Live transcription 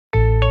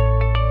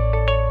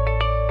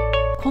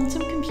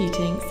Quantum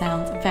computing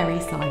sounds very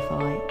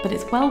sci-fi, but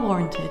it's well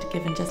warranted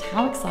given just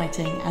how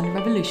exciting and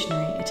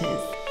revolutionary it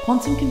is.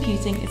 Quantum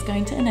computing is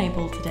going to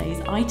enable today's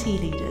IT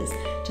leaders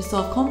to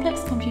solve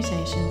complex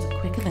computations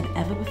quicker than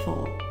ever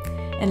before.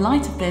 In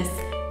light of this,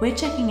 we're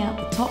checking out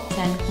the top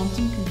 10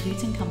 quantum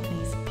computing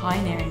companies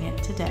pioneering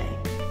it today.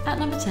 At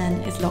number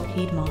 10 is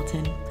Lockheed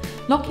Martin.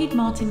 Lockheed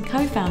Martin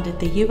co-founded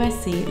the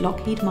USC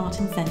Lockheed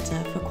Martin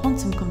Center for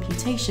Quantum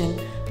Computation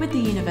with the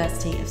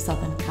University of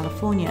Southern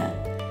California.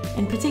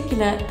 In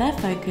particular, their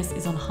focus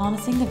is on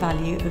harnessing the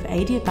value of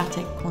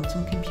adiabatic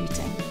quantum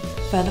computing.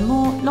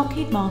 Furthermore,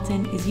 Lockheed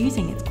Martin is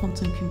using its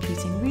quantum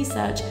computing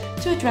research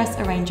to address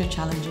a range of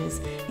challenges,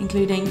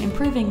 including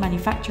improving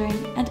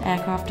manufacturing and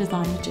aircraft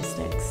design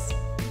logistics.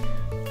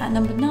 At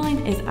number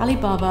 9 is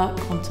Alibaba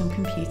Quantum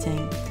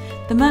Computing.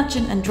 The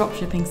merchant and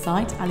dropshipping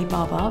site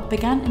Alibaba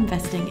began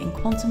investing in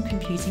quantum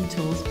computing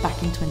tools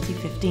back in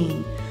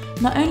 2015.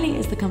 Not only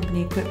is the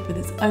company equipped with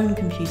its own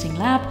computing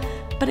lab,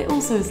 but it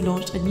also has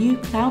launched a new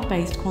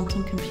cloud-based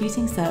quantum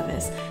computing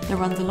service that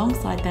runs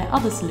alongside their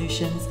other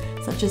solutions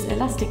such as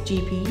elastic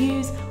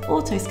GPUs,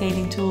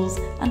 auto-scaling tools,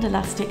 and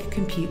elastic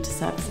compute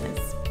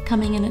services.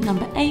 Coming in at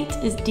number 8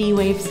 is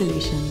DWave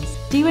Solutions.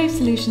 DWave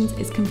Solutions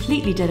is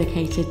completely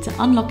dedicated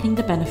to unlocking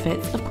the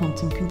benefits of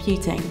quantum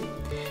computing.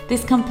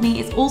 This company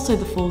is also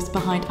the force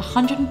behind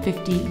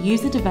 150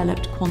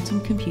 user-developed quantum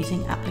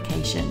computing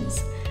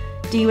applications.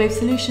 DWave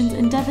Solutions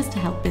endeavours to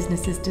help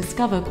businesses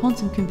discover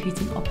quantum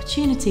computing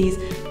opportunities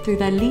through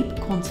their Leap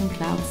Quantum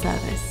Cloud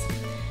service.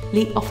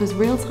 Leap offers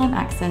real-time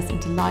access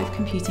into live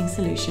computing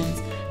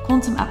solutions,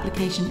 quantum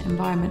application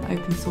environment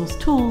open source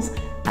tools,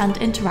 and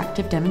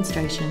interactive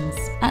demonstrations.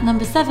 At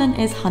number 7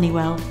 is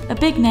Honeywell. A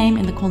big name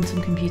in the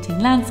quantum computing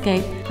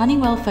landscape,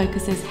 Honeywell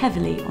focuses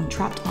heavily on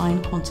trapped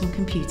ion quantum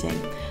computing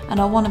and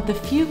are one of the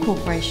few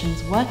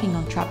corporations working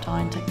on trapped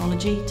ion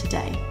technology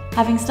today.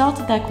 Having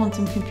started their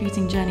quantum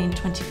computing journey in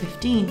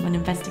 2015 when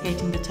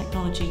investigating the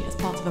technology as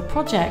part of a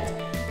project,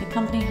 the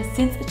company has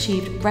since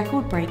achieved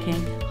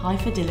record-breaking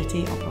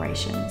high-fidelity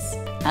operations.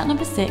 At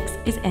number 6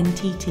 is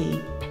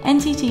NTT.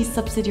 NTT's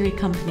subsidiary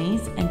companies,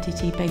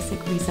 NTT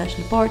Basic Research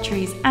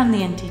Laboratories and the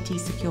NTT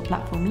Secure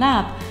Platform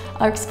Lab,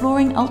 are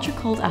exploring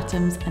ultra-cold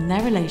atoms and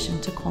their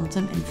relation to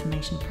quantum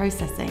information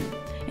processing.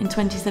 In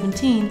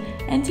 2017,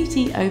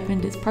 NTT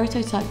opened its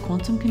prototype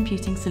quantum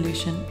computing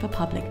solution for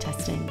public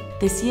testing.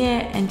 This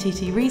year,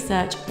 NTT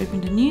Research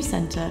opened a new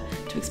centre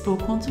to explore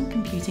quantum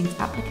computing's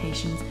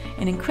applications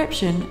in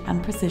encryption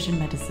and precision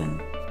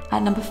medicine.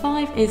 At number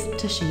 5 is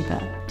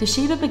Toshiba.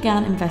 Toshiba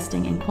began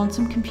investing in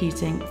quantum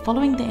computing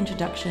following the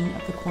introduction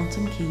of the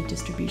quantum key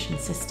distribution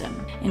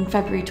system. In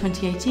February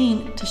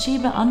 2018,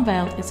 Toshiba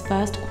unveiled its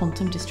first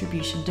quantum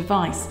distribution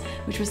device,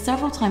 which was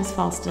several times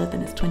faster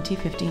than its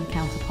 2015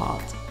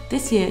 counterpart.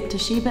 This year,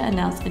 Toshiba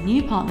announced a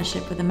new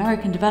partnership with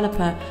American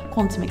developer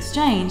Quantum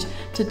Exchange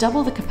to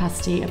double the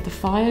capacity of the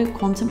FIO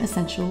Quantum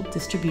Essential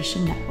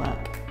Distribution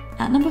Network.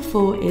 At number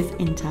 4 is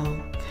Intel.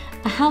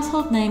 A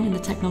household name in the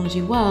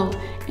technology world,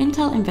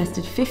 Intel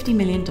invested $50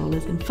 million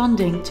in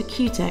funding to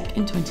Q-Tech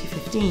in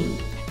 2015.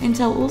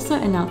 Intel also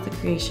announced the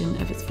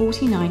creation of its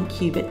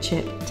 49-qubit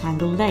chip,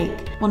 Tangle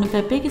Lake, one of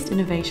their biggest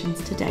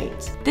innovations to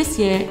date. This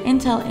year,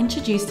 Intel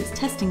introduced its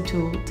testing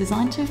tool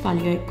designed to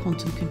evaluate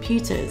quantum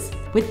computers.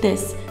 With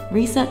this,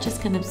 researchers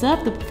can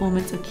observe the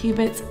performance of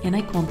qubits in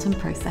a quantum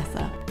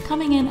processor.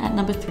 Coming in at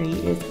number 3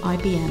 is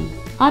IBM.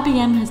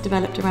 IBM has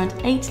developed around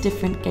 8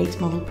 different gate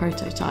model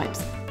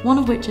prototypes, one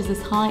of which is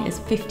as high as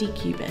 50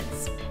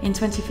 qubits. In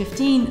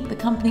 2015, the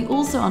company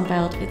also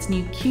unveiled its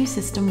new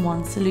Q-System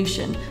 1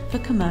 solution for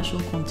commercial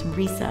quantum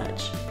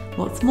research.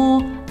 What's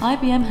more,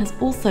 IBM has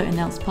also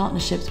announced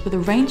partnerships with a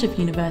range of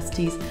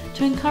universities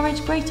to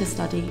encourage greater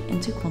study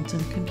into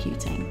quantum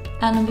computing.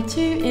 At number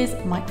 2 is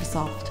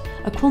Microsoft.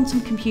 A quantum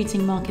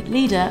computing market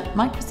leader,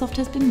 Microsoft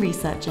has been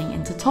researching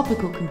into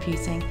topical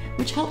computing,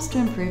 which helps to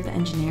improve the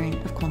engineering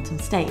of quantum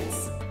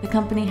states. The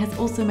company has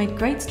also made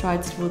great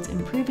strides towards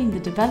improving the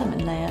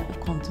development layer of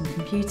quantum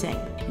computing.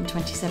 In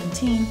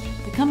 2017,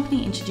 the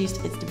company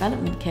introduced its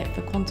development kit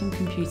for quantum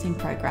computing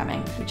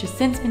programming, which has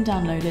since been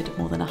downloaded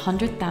more than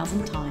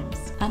 100,000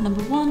 times. At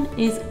number 1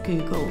 is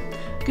Google.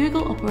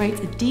 Google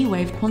operates a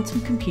D-Wave quantum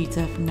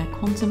computer from their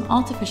Quantum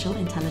Artificial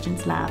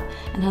Intelligence Lab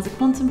and has a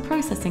quantum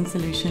processing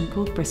solution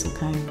called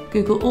Bristlecone.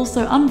 Google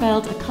also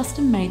unveiled a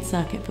custom-made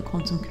circuit for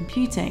quantum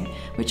computing,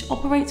 which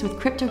operates with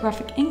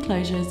cryptographic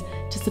enclosures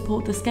to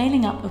support the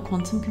scaling up of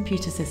quantum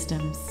computer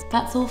systems.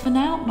 That's all for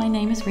now. My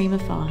name is Rima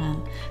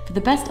Farhan. For the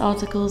best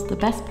articles, the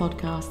best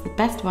podcasts, the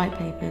best white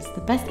papers,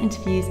 the best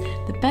interviews,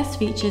 the best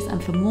features,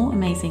 and for more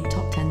amazing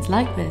top 10s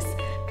like this,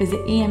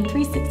 visit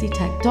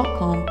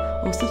em360tech.com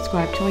or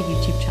subscribe to our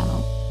YouTube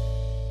channel.